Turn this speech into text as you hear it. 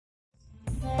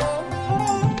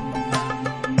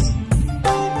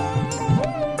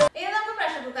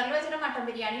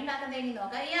ഇനി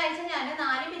നോക്കാം. ഈ ആഴ്ച ഞാൻ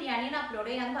 4 ബിരിയാണിയാണ് അപ്ലോഡ്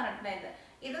ചെയ്യാൻ പറഞ്ഞിട്ടുണ്ടായത്.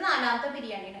 ഇത് 4ാമത്തെ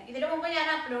ബിരിയാണിയാണ്. ഇതിനു മുമ്പ് ഞാൻ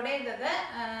അപ്ലോഡ് ചെയ്തത്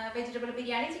വെജിറ്റബിൾ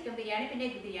ബിരിയാണി, ചിക്കൻ ബിരിയാണി, പിന്നെ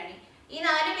എഗ് ബിരിയാണി. ഈ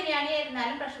 4 ബിരിയാണി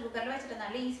ആയിരുന്നാലും പ്രഷർ കുക്കറിൽ വെച്ചിട്ട്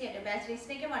നല്ല ഈസി ആയിട്ട്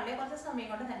ബാച്ചിലേഴ്സിലേക്ക് വളരെ കുറച്ച് സമയം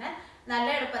കൊണ്ട് തന്നെ നല്ല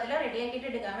എളുപ്പത്തിൽ റെഡി ആക്കിയിട്ട്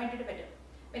എടുക്കാൻ വേണ്ടിയിട്ട് പറ്റും.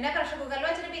 പിന്നെ പ്രഷർ കുക്കറിൽ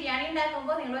വെച്ചിട്ട് ബിരിയാണി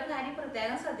ഉണ്ടാക്കുമ്പോൾ നിങ്ങളൊരു കാര്യം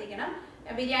പ്രത്യേകം ശ്രദ്ധിക്കണം.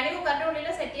 ബിരിയാണി കുക്കറിന്റെ ഉള്ളിൽ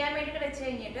സെറ്റ് ചെയ്യാൻ വേണ്ടിയിട്ട് വെച്ച്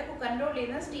കഴിഞ്ഞിട്ട് കുക്കറിന്റെ ഉള്ളിൽ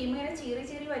നിന്ന് സ്റ്റീം ഇങ്ങനെ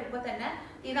ചീറി വരുമ്പോൾ തന്നെ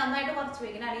തീ നന്നായിട്ട് കുറച്ച്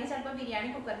വയ്ക്കണം. അല്ലെങ്കിൽ ചിലപ്പോൾ ബിരിയാണി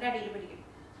കുക്കറിന്റെ അടിയിൽ പിടിക്കും.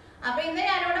 അപ്പൊ ഇന്ന്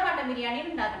ഞാനിവിടെ മട്ടൻ ബിരിയാണി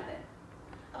ഉണ്ടാക്കുന്നത്.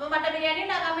 അപ്പൊ മട്ടൻ ബിരിയാണി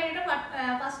ഉണ്ടാക്കാൻ വേണ്ടിയിട്ട്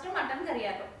ഫസ്റ്റ് മട്ടൻ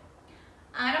കറിയാക്കും.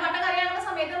 അങ്ങനെ മട്ടൻ കറിയാക്കുന്ന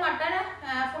സമയത്ത് മട്ടൻ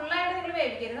ഫുള്ളായിട്ട് നിങ്ങൾ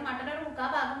വേവിക്കരുത്. മട്ടൻ ഒരു 3/4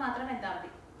 ഭാഗം മാത്രം വെന്താൽ മതി.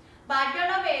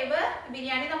 ബാക്കിയുള്ള വേവ്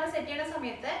ബിരിയാണി നമ്മൾ സെറ്റ് ചെയ്യുന്ന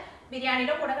സമയത്ത്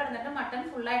ബിരിയാണിയുടെ കൂടെ കിടന്നിട്ട് മട്ടൻ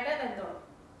ഫുള്ളായിട്ട് വെന്തോളും.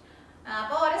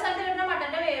 അപ്പോൾ ഓരോ സ്ഥലത്ത് കിട്ടുന്ന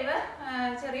മട്ടന്റെ വേവ്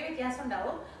ചെറിയ വ്യത്യാസം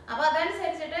ഉണ്ടാവും. അപ്പൊ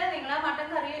അതനുസരിച്ചിട്ട് നിങ്ങൾ ആ മട്ടൻ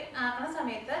കറി ആക്കുന്ന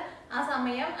സമയത്ത് ആ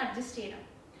സമയം അഡ്ജസ്റ്റ് ചെയ്യണം.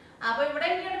 അപ്പൊ ഇവിടെ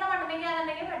എനിക്ക് കിട്ടുന്ന മട്ടനൊക്കെ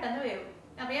ആണെന്നുണ്ടെങ്കിൽ പെട്ടെന്ന് വേവും.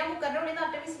 അപ്പൊ ഞാൻ കുക്കറിന്റെ ഉള്ളിൽ നിന്ന്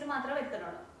 1 വിസിൽ മാത്രമേ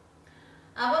വരുത്തുന്നുള്ളൂ.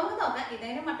 അപ്പൊ നമുക്ക് നോക്കാം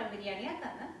ഇതെങ്ങനെ മട്ടൻ ബിരിയാണി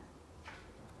ആക്കാന്ന്.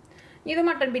 ഇത്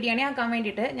മട്ടൻ ബിരിയാണി ആക്കാൻ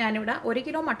വേണ്ടിയിട്ട് ഞാനിവിടെ 1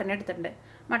 കിലോ മട്ടൻ എടുത്തിട്ടുണ്ട്.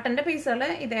 മട്ടന്റെ പീസുകൾ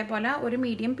ഇതേപോലെ ഒരു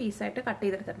മീഡിയം പീസായിട്ട് കട്ട്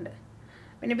ചെയ്തെടുത്തിട്ടുണ്ട്.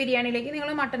 പിന്നെ ബിരിയാണിയിലേക്ക് നിങ്ങൾ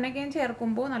മട്ടനൊക്കെ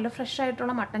ചേർക്കുമ്പോൾ നല്ല ഫ്രഷ്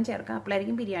ആയിട്ടുള്ള മട്ടൻ ചേർക്കുക.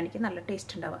 അപ്പോഴായിരിക്കും ബിരിയാണിക്ക് നല്ല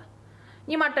ടേസ്റ്റ് ഉണ്ടാവുക.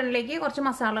 ഈ മട്ടനിലേക്ക് കുറച്ച്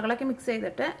മസാലകളൊക്കെ മിക്സ്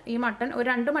ചെയ്തിട്ട് ഈ മട്ടൻ ഒരു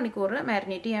 2 മണിക്കൂർ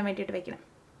മാരിനേറ്റ് ചെയ്യാൻ വേണ്ടിയിട്ട് വെക്കണം.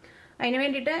 അതിന്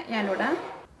വേണ്ടിയിട്ട്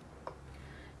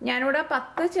ഞാനിവിടെ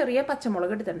 10 ചെറിയ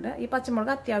പച്ചമുളക് എടുത്തിട്ടുണ്ട്. ഈ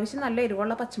പച്ചമുളക് അത്യാവശ്യം നല്ല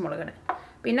എരിവുള്ള പച്ചമുളകാണ്.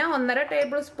 പിന്നെ 1.5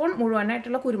 ടേബിൾ സ്പൂൺ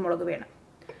മുഴുവനായിട്ടുള്ള കുരുമുളക് വേണം.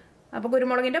 അപ്പോൾ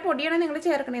കുരുമുളകിൻ്റെ പൊടിയാണ് നിങ്ങൾ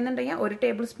ചേർക്കണമെന്നുണ്ടെങ്കിൽ 1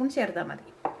 ടേബിൾ സ്പൂൺ ചേർത്താൽ മതി.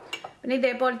 പിന്നെ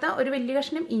ഇതേപോലത്തെ ഒരു വലിയ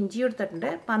കഷ്ണം ഇഞ്ചി എടുത്തിട്ടുണ്ട്.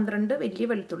 12 വലിയ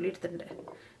വെളുത്തുള്ളി എടുത്തിട്ടുണ്ട്.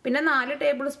 പിന്നെ 4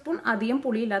 ടേബിൾ സ്പൂൺ അധികം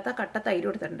പുളിയില്ലാത്ത കട്ട തൈര്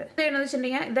എടുത്തിട്ടുണ്ട്. ചെയ്യണമെന്ന്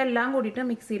വെച്ചിട്ടുണ്ടെങ്കിൽ ഇതെല്ലാം കൂടിയിട്ട്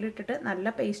മിക്സിയിൽ ഇട്ടിട്ട് നല്ല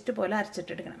പേസ്റ്റ് പോലെ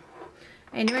അരച്ചിട്ടെടുക്കണം.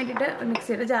 അതിന് വേണ്ടിയിട്ട്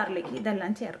മിക്സിയുടെ ജാറിലേക്ക്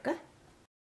ഇതെല്ലാം ചേർക്കുക.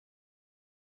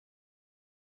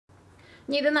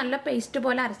 ഇനി ഇത് നല്ല പേസ്റ്റ്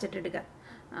പോലെ അരച്ചിട്ടെടുക്കുക.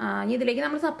 ഇതിലേക്ക്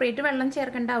നമ്മൾ സെപ്പറേറ്റ് വെള്ളം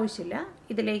ചേർക്കേണ്ട ആവശ്യമില്ല.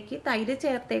 ഇതിലേക്ക് തൈര്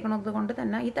ചേർത്തേക്കണത് കൊണ്ട്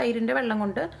തന്നെ ഈ തൈരിൻ്റെ വെള്ളം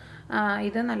കൊണ്ട്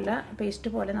ഇത് നല്ല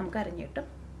പേസ്റ്റ് പോലെ നമുക്ക് അരഞ്ഞു കിട്ടും.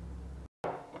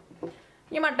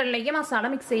 ഈ മട്ടണിലേക്ക് മസാല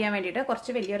മിക്സ് ചെയ്യാൻ വേണ്ടിയിട്ട്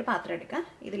കുറച്ച് വലിയൊരു പാത്രം എടുക്കുക.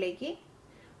 ഇതിലേക്ക്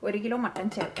 1 കിലോ മട്ടൺ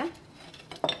ചേർക്കാം.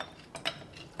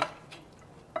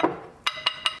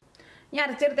 ഈ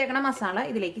അരച്ചെടുത്തേക്കണ മസാല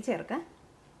ഇതിലേക്ക് ചേർക്കാം.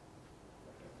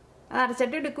 അത്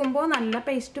അരച്ചിട്ട് എടുക്കുമ്പോൾ നല്ല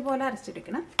പേസ്റ്റ് പോലെ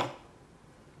അരച്ചെടുക്കണം.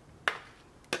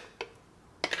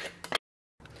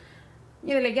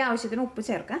 ഇതിലേക്ക് ആവശ്യത്തിന് ഉപ്പ്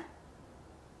ചേർക്കാം.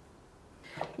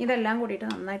 ഇതെല്ലാം കൂടിയിട്ട്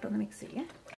നന്നായിട്ടൊന്ന് മിക്സ് ചെയ്യാം.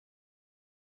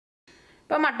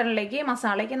 ഇപ്പോൾ മട്ടണിലേക്ക്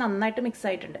മസാലയ്ക്ക് നന്നായിട്ട് മിക്സ്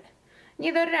ആയിട്ടുണ്ട്. ഇനി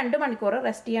ഇതൊരു 2 മണിക്കൂർ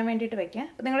റെസ്റ്റ് ചെയ്യാൻ വേണ്ടിയിട്ട് വെക്കാം.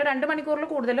 അപ്പോൾ നിങ്ങൾ 2 മണിക്കൂറിൽ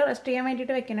കൂടുതൽ റെസ്റ്റ് ചെയ്യാൻ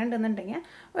വേണ്ടിയിട്ട് വെക്കണമെന്നുണ്ടെങ്കിൽ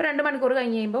ഒരു 2 മണിക്കൂർ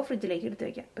കഴിഞ്ഞ് കഴിയുമ്പോൾ ഫ്രിഡ്ജിലേക്ക് എടുത്ത്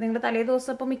വെക്കാം. അപ്പോൾ നിങ്ങൾ തലേ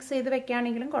ദിവസം ഇപ്പോൾ മിക്സ് ചെയ്ത്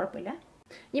വെക്കുകയാണെങ്കിലും കുഴപ്പമില്ല.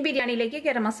 ഈ ബിരിയാണിയിലേക്ക്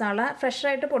ഗരം മസാല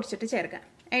ഫ്രഷായിട്ട് പൊടിച്ചിട്ട് ചേർക്കാം.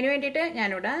 അതിന് വേണ്ടിയിട്ട്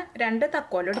ഞാനിവിടെ 2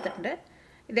 തക്കോലം എടുത്തിട്ടുണ്ട്.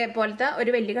 ഇതേപോലത്തെ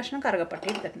ഒരു വലിയ കഷ്ണം കറുകപ്പട്ട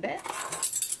എടുത്തിട്ടുണ്ട്.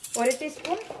 1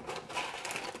 ടീസ്പൂൺ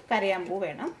കറിയാമ്പൂ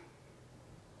വേണം.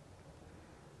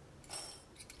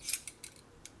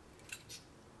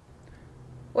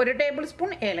 ഒരു ടേബിൾ സ്പൂൺ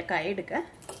ഏലക്കായ എടുക്കുക.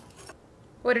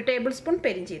 1 ടേബിൾ സ്പൂൺ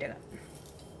പെരിഞ്ചീരകം.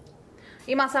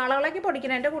 ഈ മസാലകളൊക്കെ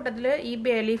പൊടിക്കുന്നതിൻ്റെ കൂട്ടത്തിൽ ഈ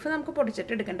ബേ ലീഫ് നമുക്ക്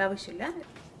പൊടിച്ചിട്ട് എടുക്കേണ്ട ആവശ്യമില്ല.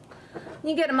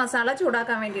 ഈ ഗരം മസാല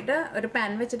ചൂടാക്കാൻ വേണ്ടിയിട്ട് ഒരു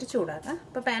പാൻ വെച്ചിട്ട് ചൂടാക്കാം.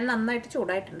 അപ്പോൾ പാൻ നന്നായിട്ട്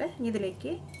ചൂടായിട്ടുണ്ട്. ഇനി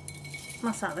ഇതിലേക്ക്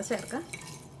മസാല ചേർക്കാം.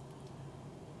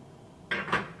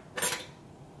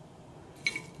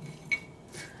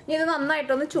 ഇത്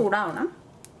നന്നായിട്ടൊന്ന് ചൂടാവണം.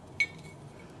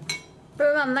 ഇപ്പോൾ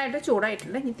ഇത് നന്നായിട്ട്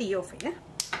ചൂടായിട്ടുണ്ട്. ഇനി തീ ഓഫ് ചെയ്യുക.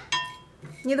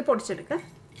 ഇനി ഇത് പൊടിച്ചെടുക്കുക.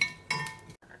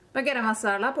 ഇപ്പോൾ ഗരം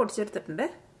മസാല പൊടിച്ചെടുത്തിട്ടുണ്ട്.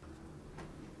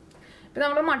 ഇപ്പോൾ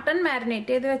നമ്മൾ മട്ടൺ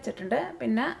മാരിനേറ്റ് ചെയ്ത് വെച്ചിട്ടുണ്ട്.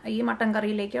 പിന്നെ ഈ മട്ടൻ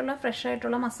കറിയിലേക്കുള്ള ഫ്രഷ്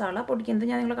ആയിട്ടുള്ള മസാല പൊടിക്കുന്നത്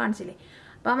ഞാൻ നിങ്ങൾ കാണിച്ചില്ലേ.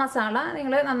 അപ്പോൾ ആ മസാല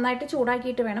നിങ്ങൾ നന്നായിട്ട്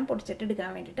ചൂടാക്കിയിട്ട് വേണം പൊടിച്ചിട്ട്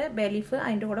എടുക്കാൻ വേണ്ടിയിട്ട്. ബേ ലീഫ്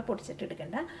അതിൻ്റെ കൂടെ പൊടിച്ചിട്ട്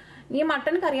എടുക്കേണ്ട. ഈ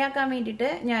മട്ടൺ കറിയാക്കാൻ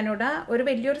വേണ്ടിയിട്ട് ഞാനിവിടെ ഒരു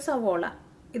വലിയൊരു സവോള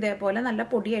ഇതേപോലെ നല്ല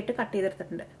പൊടിയായിട്ട് കട്ട്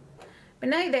ചെയ്തെടുത്തിട്ടുണ്ട്.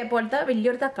 പിന്നെ ഇതേപോലത്തെ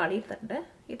വലിയൊരു തക്കാളി എടുത്തിട്ടുണ്ട്.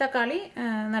 ഈ തക്കാളി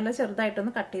നല്ല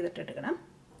ചെറുതായിട്ടൊന്ന് കട്ട് ചെയ്തിട്ട് എടുക്കണം.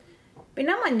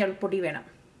 പിന്നെ മഞ്ഞൾപ്പൊടി വേണം.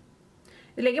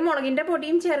 ഇതിലേക്ക് മുളകിൻ്റെ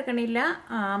പൊടിയും ചേർക്കണില്ല,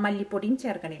 മല്ലിപ്പൊടിയും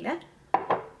ചേർക്കണില്ല.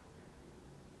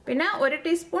 പിന്നെ 1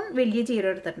 ടീസ്പൂൺ വലിയ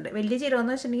ജീരകം എടുത്തിട്ടുണ്ട്. വലിയ ജീരകം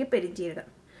എന്ന് വെച്ചിട്ടുണ്ടെങ്കിൽ പെരിഞ്ജീരകം.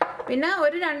 പിന്നെ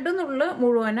ഒരു 2 നുള്ള്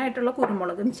മുഴുവനായിട്ടുള്ള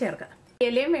കുരുമുളകും ചേർക്കാം.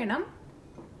 ഇലയും വേണം,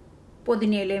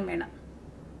 പുതിനയിലയും വേണം.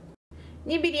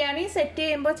 ഈ ബിരിയാണി സെറ്റ്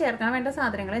ചെയ്യുമ്പോൾ ചേർക്കാൻ വേണ്ട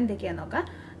സാധനങ്ങൾ എന്തൊക്കെയാണെന്ന് നോക്കാം.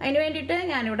 അതിന് വേണ്ടിയിട്ട്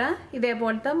ഞാനിവിടെ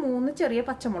ഇതേപോലത്തെ 3 ചെറിയ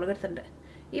പച്ചമുളക് എടുത്തിട്ടുണ്ട്.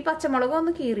 ഈ പച്ചമുളക്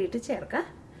ഒന്ന് കീറിയിട്ട് ചേർക്കാം.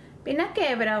 പിന്നെ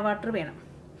കേവര വാട്ടർ വേണം.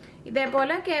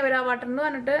 ഇതേപോലെ കേവര വാട്ടർ എന്ന്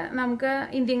പറഞ്ഞിട്ട് നമുക്ക്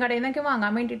ഇന്ത്യൻ കടയിൽ നിന്നൊക്കെ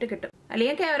വാങ്ങാൻ വേണ്ടിയിട്ട് കിട്ടും.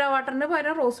 അല്ലെങ്കിൽ കേവര വാട്ടറിന്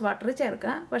പകരം റോസ് വാട്ടർ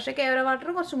ചേർക്കുക. പക്ഷേ കേവര വാട്ടർ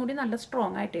കുറച്ചും കൂടി നല്ല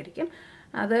സ്ട്രോങ് ആയിട്ടായിരിക്കും.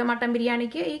 അത് മട്ടൻ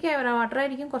ബിരിയാണിക്ക് ഈ കേവര വാട്ടർ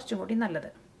ആയിരിക്കും കുറച്ചും കൂടി നല്ലത്.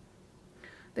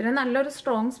 ഇതിന് നല്ലൊരു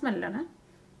സ്ട്രോങ് സ്മെല്ലാണ്.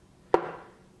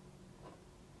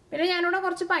 പിന്നെ ഞാനിവിടെ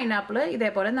കുറച്ച് പൈനാപ്പിൾ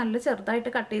ഇതേപോലെ നല്ല ചെറുതായിട്ട്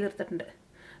കട്ട് ചെയ്തെടുത്തിട്ടുണ്ട്.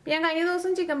 ഞാൻ കഴിഞ്ഞ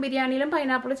ദിവസം ചിക്കൻ ബിരിയാണിയിലും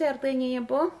പൈനാപ്പിൾ ചേർത്ത്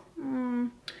കഴിഞ്ഞപ്പോൾ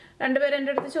രണ്ടുപേരും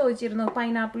എൻ്റെ അടുത്ത് ചോദിച്ചിരുന്നു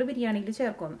പൈനാപ്പിൾ ബിരിയാണിയിൽ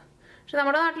ചേർക്കുമെന്ന്. പക്ഷെ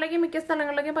നമ്മുടെ നാട്ടിലേക്ക് മിക്ക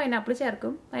സ്ഥലങ്ങളിലേക്കും പൈനാപ്പിൾ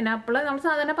ചേർക്കും. പൈനാപ്പിൾ നമ്മൾ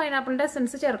സാധാരണ പൈനാപ്പിളിൻ്റെ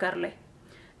എസൻസ് ചേർക്കാറില്ലേ?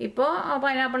 ഇപ്പോൾ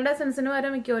പൈനാപ്പിളിൻ്റെ എസൻസിന്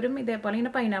പകരം മിക്കവരും ഇതേപോലെ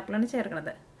ഇങ്ങനെ പൈനാപ്പിളാണ്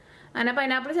ചേർക്കുന്നത്. അങ്ങനെ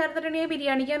പൈനാപ്പിൾ ചേർത്തിട്ടുണ്ടെങ്കിൽ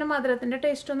ബിരിയാണിക്ക് അതിന് മധുരത്തിൻ്റെ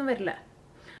ടേസ്റ്റ് ഒന്നും വരില്ല.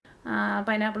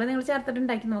 പൈനാപ്പിൾ നിങ്ങൾ ചേർത്തിട്ട്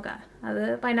ഉണ്ടാക്കി നോക്കാം. അത്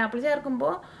പൈനാപ്പിൾ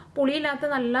ചേർക്കുമ്പോൾ പുളിയില്ലാത്ത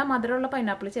നല്ല മധുരമുള്ള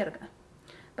പൈനാപ്പിൾ ചേർക്കുക.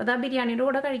 അപ്പോൾ അത് ആ ബിരിയാണിയുടെ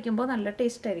കൂടെ കഴിക്കുമ്പോൾ നല്ല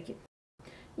ടേസ്റ്റ് ആയിരിക്കും.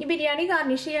 ഈ ബിരിയാണി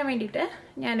ഗാർണിഷ് ചെയ്യാൻ വേണ്ടിയിട്ട്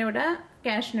ഞാനിവിടെ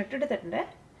കാഷ്നട്ട് എടുത്തിട്ടുണ്ട്.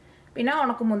 പിന്നെ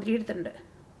ഉണക്കമുന്തിരി എടുത്തിട്ടുണ്ട്.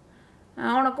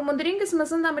 ഉണക്കമുന്തിരിയും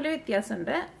കിസ്മിസും തമ്മിൽ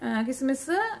വ്യത്യാസമുണ്ട്.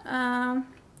 കിസ്മിസ്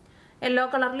യെല്ലോ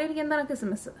കളറിലിരിക്കുന്നതാണ്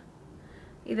കിസ്മിസ്.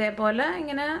 ഇതേപോലെ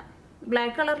ഇങ്ങനെ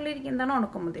ബ്ലാക്ക് കളറിലിരിക്കുന്നതാണ്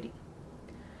ഉണക്കമുന്തിരി.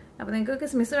 അപ്പോൾ നിങ്ങൾക്ക്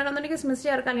കിസ്മിസ് വേണമെന്നുണ്ടെങ്കിൽ കിസ്മിസ്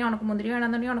ചേർക്കാം, അല്ലെങ്കിൽ ഉണക്കമുന്തിരി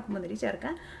വേണമെന്നുണ്ടെങ്കിൽ ഉണക്കമുന്തിരി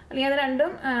ചേർക്കാം, അല്ലെങ്കിൽ അത്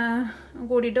രണ്ടും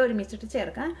കൂടിയിട്ട് ഒരുമിച്ചിട്ട്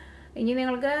ചേർക്കാം. ഇനി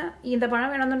നിങ്ങൾക്ക് ഈന്തപ്പഴം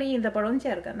വേണമെന്നുണ്ടെങ്കിൽ ഈന്തപ്പഴവും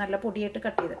ചേർക്കാം, നല്ല പൊടിയായിട്ട്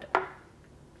കട്ട് ചെയ്തിട്ട്.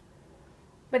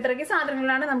 അപ്പോൾ ഇത്രയ്ക്ക്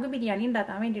സാധനങ്ങളാണ് നമുക്ക് ബിരിയാണി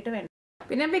ഉണ്ടാക്കാൻ വേണ്ടിയിട്ട് വേണ്ടത്.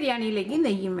 പിന്നെ ബിരിയാണിയിലേക്ക്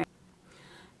നെയ്യും വേണം.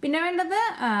 പിന്നെ വേണ്ടത്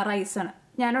റൈസാണ്.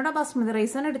 ഞാനിവിടെ ബസ്മതി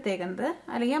റൈസാണ് എടുത്തേക്കുന്നത്.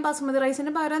 അല്ലെങ്കിൽ ബസ്മതി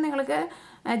റൈസിന് പകരം നിങ്ങൾക്ക്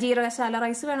ജീരകശാല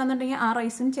റൈസ് വേണമെന്നുണ്ടെങ്കിൽ ആ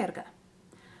റൈസും ചേർക്കാം.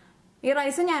 ഈ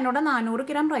റൈസ് ഞാനിവിടെ 400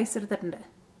 ഗ്രാം റൈസ് എടുത്തിട്ടുണ്ട്.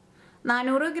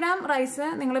 400 ഗ്രാം റൈസ്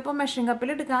നിങ്ങളിപ്പോൾ മെഷീൻ കപ്പിൽ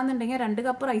എടുക്കാമെന്നുണ്ടെങ്കിൽ 2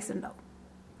 കപ്പ് റൈസ് ഉണ്ടാവും.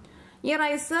 ഈ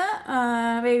റൈസ്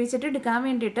വേവിച്ചിട്ട് എടുക്കാൻ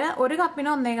വേണ്ടിയിട്ട് 1 കപ്പിന്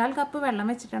 1.25 കപ്പ് വെള്ളം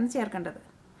വെച്ചിട്ടാണ് ചേർക്കേണ്ടത്.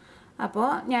 അപ്പോൾ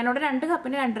ഞാനിവിടെ 2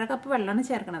 കപ്പിന് 2.5 കപ്പ് വെള്ളമാണ്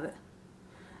ചേർക്കുന്നത്.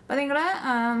 അപ്പോൾ നിങ്ങൾ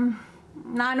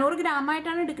 400 ഗ്രാം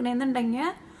ആയിട്ടാണ് എടുക്കണമെന്നുണ്ടെങ്കിൽ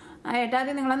ഏറ്റവും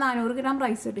ആദ്യം നിങ്ങൾ 400 ഗ്രാം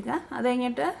റൈസ് എടുക്കുക. അത്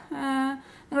കഴിഞ്ഞിട്ട്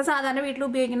നിങ്ങൾ സാധാരണ വീട്ടിൽ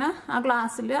ഉപയോഗിക്കുന്ന ആ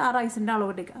ഗ്ലാസ്സിൽ ആ റൈസിൻ്റെ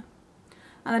അളവ് എടുക്കുക.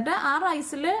 എന്നിട്ട് ആ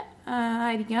റൈസിൽ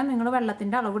ആയിരിക്കണം നിങ്ങൾ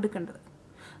വെള്ളത്തിൻ്റെ അളവ് എടുക്കേണ്ടത്.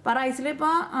 അപ്പോൾ റൈസിൽ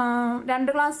ഇപ്പോൾ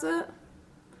 2 ഗ്ലാസ്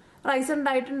റൈസ്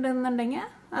ഉണ്ടായിട്ടുണ്ടെന്നുണ്ടെങ്കിൽ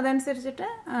അതനുസരിച്ചിട്ട്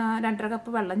 2.5 കപ്പ്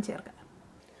വെള്ളം ചേർക്കുക.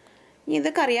 ഇത്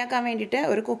കറിയാക്കാൻ വേണ്ടിയിട്ട്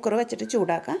ഒരു കുക്കർ വെച്ചിട്ട്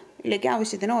ചൂടാക്കുക. ഇതിലേക്ക്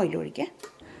ആവശ്യത്തിന് ഓയിൽ ഒഴിക്കുക.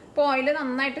 ഇപ്പോൾ ഓയിൽ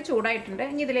നന്നായിട്ട് ചൂടായിട്ടുണ്ട്.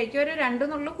 ഇനി ഇതിലേക്ക് ഒരു 2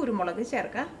 നുള്ളു കുരുമുളക്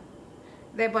ചേർക്കുക.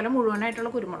 ഇതേപോലെ മുഴുവനായിട്ടുള്ള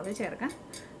കുരുമുളക് ചേർക്കാം.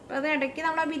 അപ്പോൾ അത് ഇടയ്ക്ക്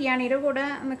നമ്മൾ ആ ബിരിയാണിയുടെ കൂടെ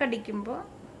ഒന്ന് കടിക്കുമ്പോൾ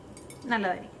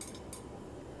നല്ലതായിരിക്കും.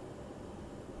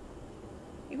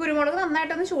 ഈ കുരുമുളക്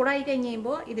നന്നായിട്ടൊന്ന് ചൂടായി കഴിഞ്ഞ്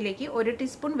കഴിയുമ്പോൾ ഇതിലേക്ക് 1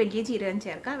 ടീസ്പൂൺ വലിയ ജീരകം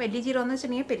ചേർക്കാം. വലിയ ജീരകം എന്ന്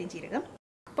വെച്ചിട്ടുണ്ടെങ്കിൽ പെരിഞ്ജീരകം.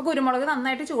 അപ്പോൾ കുരുമുളക്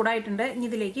നന്നായിട്ട് ചൂടായിട്ടുണ്ട്. ഇനി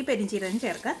ഇതിലേക്ക് പെരിഞ്ജീരകം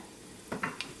ചേർക്കാം.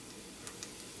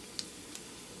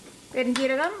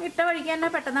 പെരിഞ്ജീരകം ഇട്ട വഴിക്ക് തന്നെ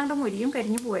പെട്ടെന്ന് അങ്ങോട്ട് മുരിയും,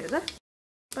 കരിഞ്ഞു പോകരുത്.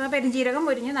 അപ്പോൾ പെരിഞ്ജീരകം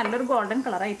മുരിഞ്ഞ് നല്ലൊരു ഗോൾഡൻ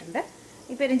കളറായിട്ടുണ്ട്.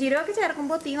 ഈ പെരിഞ്ജീരകമൊക്കെ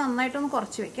ചേർക്കുമ്പോൾ തീ നന്നായിട്ടൊന്ന്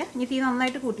കുറച്ച് വയ്ക്കുക. ഇനി തീ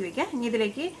നന്നായിട്ട് കൂട്ടി വയ്ക്കുക. ഇനി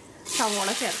ഇതിലേക്ക് സവോള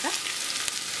ചേർക്കാം.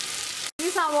 ഈ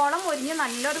സവോള മുരിഞ്ഞ്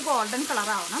നല്ലൊരു ഗോൾഡൻ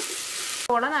കളറാവണം.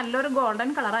 സവോള നല്ലൊരു ഗോൾഡൻ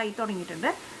കളറായി തുടങ്ങിയിട്ടുണ്ട്.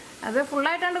 അത്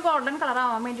ഫുള്ളായിട്ടാണ് ഗോൾഡൻ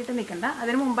കളറാവാൻ വേണ്ടിയിട്ട് നിൽക്കണ്ട.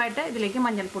 അതിന് മുമ്പായിട്ട് ഇതിലേക്ക്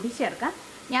മഞ്ഞൾപ്പൊടി ചേർക്കാം.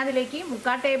 ഞാൻ അതിലേക്ക്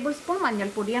 3/4 ടേബിൾ സ്പൂൺ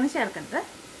മഞ്ഞൾപ്പൊടിയാണ് ചേർക്കുന്നത്.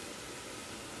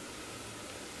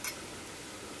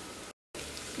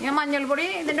 ഞാൻ മഞ്ഞൾപ്പൊടി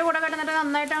ഇതിൻ്റെ കൂടെ കിടന്നിട്ട്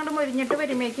നന്നായിട്ട് അങ്ങോട്ട് മുരിഞ്ഞിട്ട്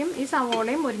വരുമ്പോഴേക്കും ഈ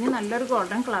സവോളയും മുരിഞ്ഞ് നല്ലൊരു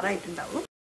ഗോൾഡൻ കളറായിട്ടുണ്ടാവും.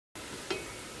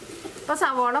 ഇപ്പോൾ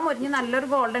സവോള മുരിഞ്ഞ് നല്ലൊരു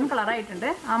ഗോൾഡൻ കളറായിട്ടുണ്ട്.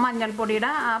 ആ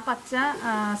മഞ്ഞൾപ്പൊടിയുടെ ആ പച്ച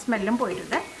സ്മെല്ലും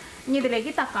പോയിട്ടുണ്ട്. ഇനി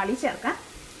ഇതിലേക്ക് തക്കാളി ചേർക്കാം.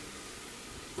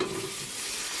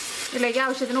 ഇതിലേക്ക്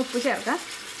ആവശ്യത്തിന് ഉപ്പ് ചേർക്കാം.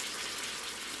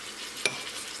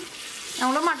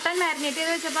 നമ്മൾ മട്ടൺ മാരിനേറ്റ്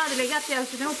ചെയ്ത് വെച്ചപ്പോൾ അതിലേക്ക്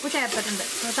അത്യാവശ്യത്തിന് ഉപ്പ് ചേർത്തിട്ടുണ്ട്.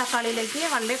 തക്കാളിയിലേക്ക്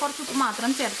വളരെ കുറച്ച് ഉപ്പ്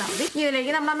മാത്രം ചേർത്താൽ മതി.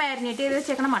 ഇതിലേക്ക് നമ്മൾ മാരിനേറ്റ് ചെയ്ത്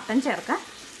വെച്ചേക്കണ മട്ടൺ ചേർക്കാം.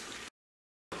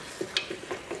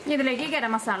 ഇതിലേക്ക്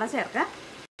ഗരം മസാല ചേർക്കാം.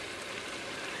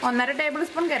 1.5 ടേബിൾ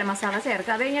സ്പൂൺ ഗരം മസാല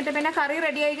ചേർക്കുക. അത് കഴിഞ്ഞിട്ട് പിന്നെ കറി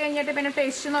റെഡി ആയി കഴിഞ്ഞിട്ട് പിന്നെ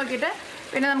ടേസ്റ്റ് നോക്കിയിട്ട്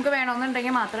പിന്നെ നമുക്ക്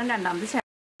വേണമെന്നുണ്ടെങ്കിൽ മാത്രം രണ്ടാമത്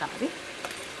ചേർത്താൽ മതി.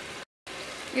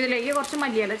 ഇതിലേക്ക് കുറച്ച്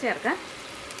മല്ലിയില ചേർക്കാം.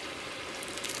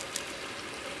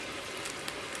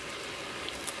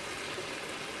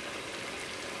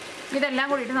 ഇതെല്ലാം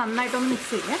കൂടിയിട്ട് നന്നായിട്ടൊന്ന് മിക്സ്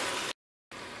ചെയ്യുക.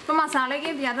 ഇപ്പോൾ മസാലയ്ക്ക്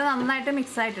അത് നന്നായിട്ട്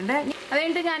മിക്സ് ആയിട്ടുണ്ട്. അത്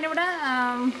കഴിഞ്ഞിട്ട് ഞാനിവിടെ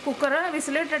കുക്കർ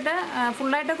വിസിലിട്ടിട്ട്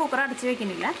ഫുള്ളായിട്ട് കുക്കർ അടച്ച്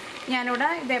വെക്കുന്നില്ല. ഞാനിവിടെ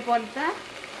ഇതേപോലത്തെ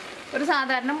ഒരു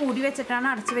സാധാരണ മൂടി വെച്ചിട്ടാണ്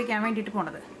അടച്ച് വെക്കാൻ വേണ്ടിയിട്ട്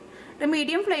പോണത്. ഒരു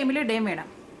മീഡിയം ഫ്ലെയിമിൽ ഇടുകയും വേണം.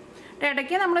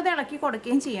 ഇടയ്ക്ക് നമ്മളിത് ഇളക്കി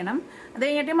കൊടുക്കുകയും ചെയ്യണം. അത്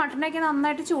കഴിഞ്ഞിട്ട് മട്ടനൊക്കെ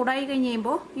നന്നായിട്ട് ചൂടായി കഴിഞ്ഞ്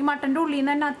കഴിയുമ്പോൾ ഈ മട്ടൻ്റെ ഉള്ളിൽ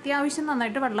നിന്ന് തന്നെ അത്യാവശ്യം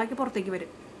നന്നായിട്ട് വെള്ളമൊക്കെ പുറത്തേക്ക്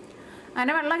വരും.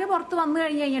 അങ്ങനെ വെള്ളമൊക്കെ പുറത്ത് വന്നു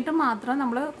കഴിഞ്ഞിട്ട് മാത്രം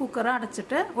നമ്മൾ കുക്കർ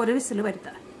അടച്ചിട്ട് ഒരു വിസിൽ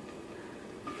വരുത്തുക.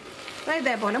 അപ്പോൾ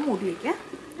ഇതേപോലെ മൂടി വയ്ക്കുക.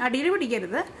 അടിയിൽ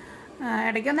പിടിക്കരുത്.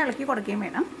 ഇടയ്ക്കൊന്ന് ഇളക്കി കൊടുക്കുകയും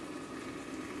വേണം.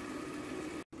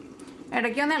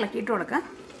 ഇടയ്ക്കൊന്ന് ഇളക്കിയിട്ട് കൊടുക്കാം.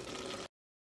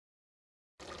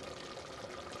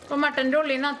 ഇപ്പോൾ മട്ടൻ്റെ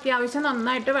ഉള്ളിൽ നിന്ന് അത്യാവശ്യം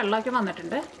നന്നായിട്ട് വെള്ളമൊക്കെ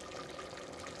വന്നിട്ടുണ്ട്.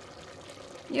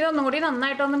 ഇതൊന്നും കൂടി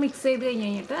നന്നായിട്ടൊന്ന് മിക്സ് ചെയ്ത്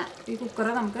കഴിഞ്ഞിട്ട് ഈ കുക്കർ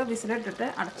നമുക്ക് വിസിലിട്ടിട്ട്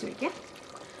അടച്ചു വയ്ക്കാം.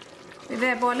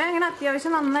 ഇതേപോലെ ഇങ്ങനെ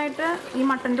അത്യാവശ്യം നന്നായിട്ട് ഈ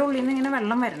മട്ടൻ്റെ ഉള്ളിൽ നിന്ന് ഇങ്ങനെ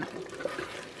വെള്ളം വരണം.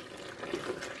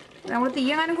 നമ്മൾ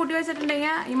തീയെങ്ങാനും കൂട്ടി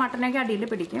വെച്ചിട്ടുണ്ടെങ്കിൽ ഈ മട്ടനൊക്കെ അടിയിൽ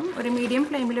പിടിക്കും. ഒരു മീഡിയം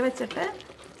ഫ്ലെയിമിൽ വെച്ചിട്ട്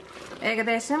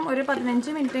ഏകദേശം ഒരു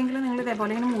 15 മിനിറ്റെങ്കിലും നിങ്ങൾ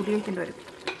ഇതേപോലെ ഇങ്ങനെ മൂടി വയ്ക്കേണ്ടി വരും.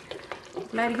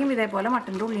 അപ്പോഴായിരിക്കും ഇതേപോലെ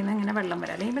മട്ടൻ്റെ ഉള്ളിൽ നിന്ന് ഇങ്ങനെ വെള്ളം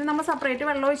വരാം. അല്ലെങ്കിൽ പിന്നെ നമ്മൾ സെപ്പറേറ്റ്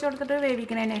വെള്ളം ഒഴിച്ച് കൊടുത്തിട്ട്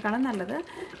വേവിക്കുന്നതിനേക്കാളും നല്ലത്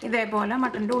ഇതേപോലെ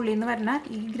മട്ടൻ്റെ ഉള്ളിൽ നിന്ന് വരുന്ന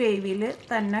ഈ ഗ്രേവിയിൽ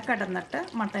തന്നെ കിടന്നിട്ട്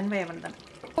മട്ടൻ വേവുന്നതാണ്.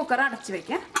 കുക്കർ അടച്ച്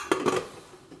വയ്ക്കാം.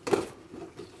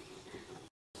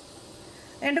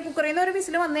 എന്നിട്ട് കുക്കറിൽ നിന്ന് ഒരു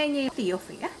വിസിൽ വന്നു കഴിഞ്ഞാൽ തീ ഓഫ്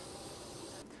ചെയ്യാം.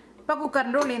 ഇപ്പോൾ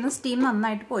കുക്കറിൻ്റെ ഉള്ളിൽ നിന്ന് സ്റ്റീം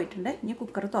നന്നായിട്ട് പോയിട്ടുണ്ട്. ഇനി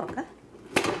കുക്കർ തുറക്കുക.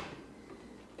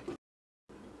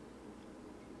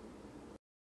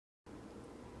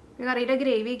 കറിയുടെ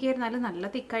ഗ്രേവിയൊക്കെ ആയിരുന്നാലും നല്ല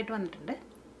തിക്കായിട്ട് വന്നിട്ടുണ്ട്.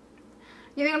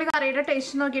 ഇനി നിങ്ങൾ കറിയുടെ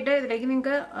ടേസ്റ്റ് നോക്കിയിട്ട് ഇതിലേക്ക്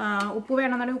നിങ്ങൾക്ക് ഉപ്പ്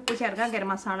വേണമെന്നുണ്ടെങ്കിൽ ഉപ്പ് ചേർക്കാം, ഗരം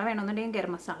മസാല വേണമെന്നുണ്ടെങ്കിൽ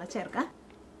ഗരം മസാല ചേർക്കാം.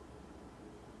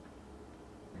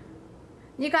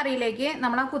 ഈ കറിയിലേക്ക്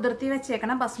നമ്മൾ ആ കുതിർത്തി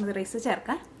വെച്ചേക്കണ ബസ്മതി റൈസ്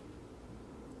ചേർക്കാം.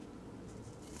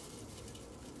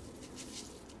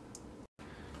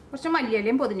 കുറച്ച്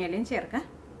മല്ലിയിലയും പുതിനയിലയും ചേർക്കാം.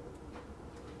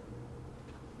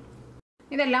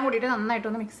 ഇതെല്ലാം കൂടിയിട്ട്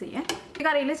നന്നായിട്ടൊന്ന് മിക്സ് ചെയ്യാം. ഈ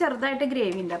കറിയിൽ ചെറുതായിട്ട്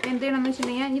ഗ്രേവി ഉണ്ട്. അപ്പോൾ എന്ത് ചെയ്യണമെന്ന്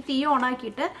വെച്ചിട്ടുണ്ടെങ്കിൽ ഇനി തീ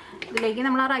ഓണാക്കിയിട്ട് ഇതിലേക്ക്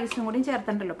നമ്മൾ ആ റൈസും കൂടി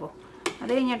ചേർത്തിട്ടുണ്ടല്ലോ. അപ്പോൾ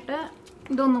അത് കഴിഞ്ഞിട്ട്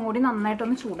ഇതൊന്നും കൂടി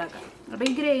നന്നായിട്ടൊന്ന് ചൂടാക്കാം. അപ്പോൾ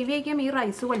ഈ ഗ്രേവിയൊക്കെ ഈ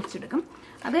റൈസ് വലിച്ചെടുക്കും.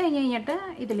 അത് കഴിഞ്ഞിട്ട്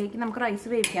ഇതിലേക്ക് നമുക്ക് റൈസ്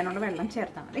വേവിക്കാനുള്ള വെള്ളം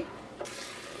ചേർത്താൽ മതി.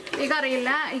 ഈ കറിയില്ല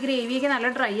ഈ ഗ്രേവിയൊക്കെ നല്ല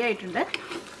ഡ്രൈ ആയിട്ടുണ്ട്.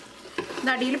 ഇത്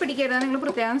അടിയിൽ പിടിക്കരുത്, നിങ്ങൾ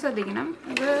പ്രത്യേകം ശ്രദ്ധിക്കണം.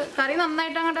 ഇത് കറി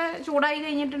നന്നായിട്ട് അങ്ങോട്ട് ചൂടായി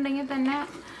കഴിഞ്ഞിട്ടുണ്ടെങ്കിൽ തന്നെ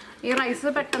ഈ റൈസ്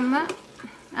പെട്ടെന്ന്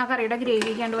ആ കറിയുടെ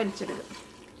ഗ്രേവിയൊക്കെ കണ്ട് വലിച്ചെടുക്കും.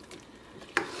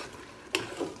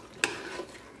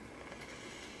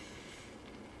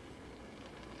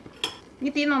 ഈ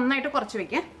തീ നന്നായിട്ട് കുറച്ച്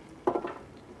വയ്ക്കാം.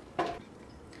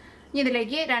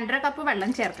 ഇതിലേക്ക് 2.5 കപ്പ്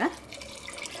വെള്ളം ചേർക്കാം.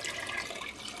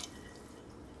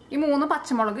 ഈ 3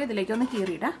 പച്ചമുളക് ഇതിലേക്ക് ഒന്ന്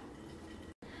കീറിയിടാം.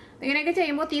 ഇങ്ങനെയൊക്കെ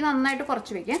ചെയ്യുമ്പോൾ തീ നന്നായിട്ട്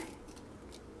കുറച്ച് വയ്ക്കാം.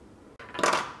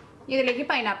 ഇതിലേക്ക്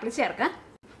പൈനാപ്പിൾ ചേർക്കാം.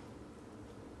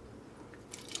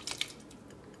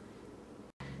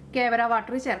 കേവര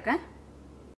വാട്ടർ ചേർക്കാം.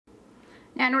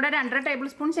 ഞാനിവിടെ 2.5 ടേബിൾ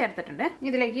സ്പൂൺ ചേർത്തിട്ടുണ്ട്.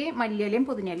 ഇതിലേക്ക് മല്ലിയിലയും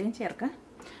പുതിനയിലയും ചേർക്കാം.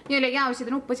 ഇതിലേക്ക്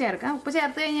ആവശ്യത്തിന് ഉപ്പ് ചേർക്കാം. ഉപ്പ്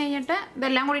ചേർത്ത് കഴിഞ്ഞിട്ട്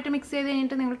ഇതെല്ലാം കൂടിയിട്ട് മിക്സ് ചെയ്ത്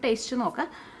കഴിഞ്ഞിട്ട് നിങ്ങൾ ടേസ്റ്റ് നോക്കാം.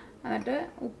 എന്നിട്ട്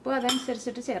ഉപ്പ്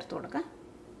അതനുസരിച്ചിട്ട് ചേർത്ത് കൊടുക്കാം.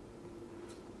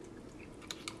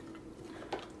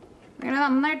 ഇങ്ങനെ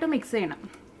നന്നായിട്ട് മിക്സ് ചെയ്യണം.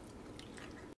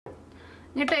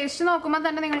 ഇനി ടേസ്റ്റ് നോക്കുമ്പോൾ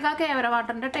തന്നെ നിങ്ങൾക്ക് ആ കേവര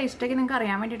വാട്ടറിൻ്റെ ടേസ്റ്റൊക്കെ നിങ്ങൾക്ക്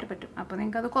അറിയാൻ വേണ്ടിയിട്ട് പറ്റും. അപ്പോൾ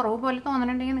നിങ്ങൾക്ക് അത് കുറവ് പോലെ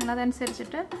തോന്നുന്നുണ്ടെങ്കിൽ നിങ്ങൾ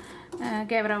അതനുസരിച്ചിട്ട്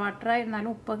കേവര വാട്ടർ ആയിരുന്നാലും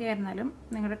ഉപ്പൊക്കെ ആയിരുന്നാലും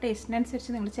നിങ്ങളുടെ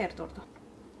ടേസ്റ്റിനനുസരിച്ച് നിങ്ങൾ ചേർത്ത് കൊടുത്തു.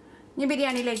 ഇനി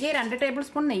ബിരിയാണിയിലേക്ക് 2 ടേബിൾ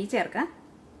സ്പൂൺ നെയ്യ് ചേർക്കാം.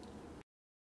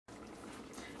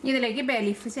 ഇതിലേക്ക് ബേ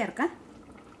ലീഫ് ചേർക്കാം.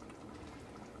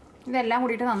 ഇതെല്ലാം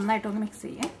കൂടിയിട്ട് നന്നായിട്ടൊന്ന് മിക്സ്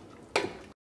ചെയ്യാം.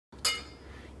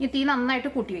 ഈ തീ നന്നായിട്ട്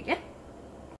കൂട്ടി വയ്ക്കാം.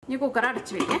 ഇനി കുക്കർ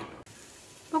അടച്ച് വയ്ക്കാം.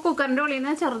 അപ്പോൾ കുക്കറിൻ്റെ ഉള്ളിൽ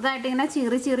നിന്ന് ചെറുതായിട്ട് ഇങ്ങനെ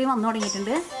ചീറി വന്നു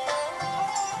തുടങ്ങിയിട്ടുണ്ട്.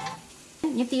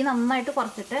 ഇനി തീ നന്നായിട്ട്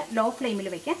കുറച്ചിട്ട് ലോ ഫ്ലെയിമിൽ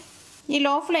വയ്ക്കാം. ഈ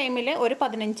ലോ ഫ്ലെയിമിൽ ഒരു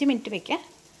 15 മിനിറ്റ് വയ്ക്കാം.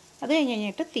 അത്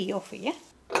കഴിഞ്ഞിട്ട് തീ ഓഫ് ചെയ്യാം.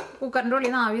 കുക്കറിൻ്റെ ഉള്ളിൽ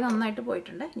നിന്ന് ആവി നന്നായിട്ട്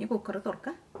പോയിട്ടുണ്ട്. ഇനി കുക്കർ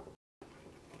തുറക്കാം.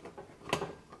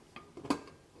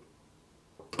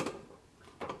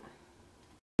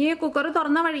 ഈ കുക്കർ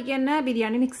തുറന്ന വഴിക്ക് തന്നെ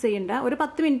ബിരിയാണി മിക്സ് ചെയ്യണ്ട. ഒരു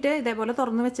 10 മിനിറ്റ് ഇതേപോലെ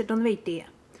തുറന്ന് വെച്ചിട്ടൊന്ന് വെയിറ്റ് ചെയ്യാം.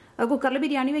 അത് കുക്കറിൽ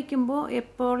ബിരിയാണി വെക്കുമ്പോൾ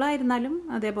എപ്പോഴായിരുന്നാലും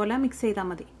അതേപോലെ മിക്സ് ചെയ്താൽ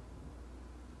മതി.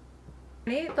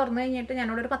 തുറന്നു കഴിഞ്ഞിട്ട്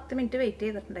ഞാനിവിടെ ഒരു 10 മിനിറ്റ് വെയിറ്റ്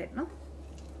ചെയ്തിട്ടുണ്ടായിരുന്നു.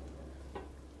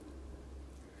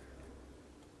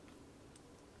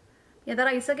 ഇത്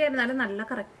റൈസൊക്കെ ആയിരുന്നാലും നല്ല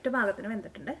കറക്റ്റ് പാകത്തിന്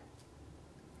വെന്തിട്ടുണ്ട്.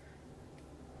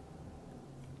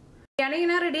 ബിരിയാണി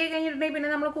ഇങ്ങനെ റെഡി ആയി കഴിഞ്ഞിട്ടുണ്ടെങ്കിൽ പിന്നെ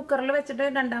നമ്മൾ കുക്കറിൽ വെച്ചിട്ട്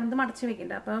രണ്ടാമത് മടച്ച്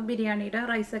വെക്കണ്ട. അപ്പോൾ ബിരിയാണിയുടെ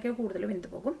റൈസൊക്കെ കൂടുതൽ വെന്ത്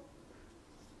പോകും.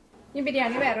 ഈ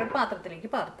ബിരിയാണി വേറൊരു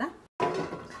പാത്രത്തിലേക്ക് പകർത്താം.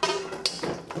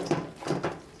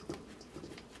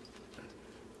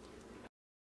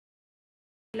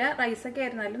 റൈസൊക്കെ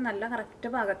ആയിരുന്നാലും നല്ല കറക്റ്റ്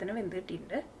പാകത്തിന് വെന്ത്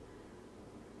കിട്ടിയിട്ടുണ്ട്.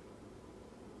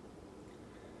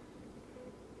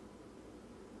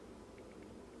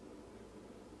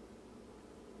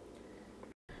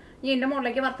 ഇതിൻ്റെ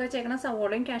മുകളിലേക്ക് വറുത്ത് വെച്ചേക്കുന്ന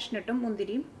സവോളയും കാഷ്നട്ടും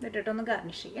മുന്തിരിയും ഇട്ടിട്ടൊന്ന്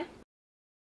ഗാർണിഷ് ചെയ്യാം.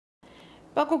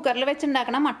 ഇപ്പോൾ കുക്കറിൽ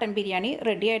വെച്ചുണ്ടാക്കണ മട്ടൻ ബിരിയാണി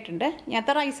റെഡി ആയിട്ടുണ്ട്.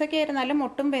 ഇങ്ങനത്തെ റൈസൊക്കെ ആയിരുന്നാലും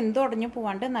ഒട്ടും വെന്ത് ഉടഞ്ഞു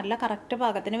പോവാണ്ട് നല്ല കറക്റ്റ്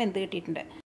പാകത്തിന് വെന്ത് കിട്ടിയിട്ടുണ്ട്.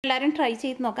 എല്ലാവരും ട്രൈ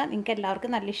ചെയ്ത് നോക്കാം. നിങ്ങൾക്ക്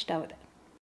എല്ലാവർക്കും നല്ല ഇഷ്ടമാവും.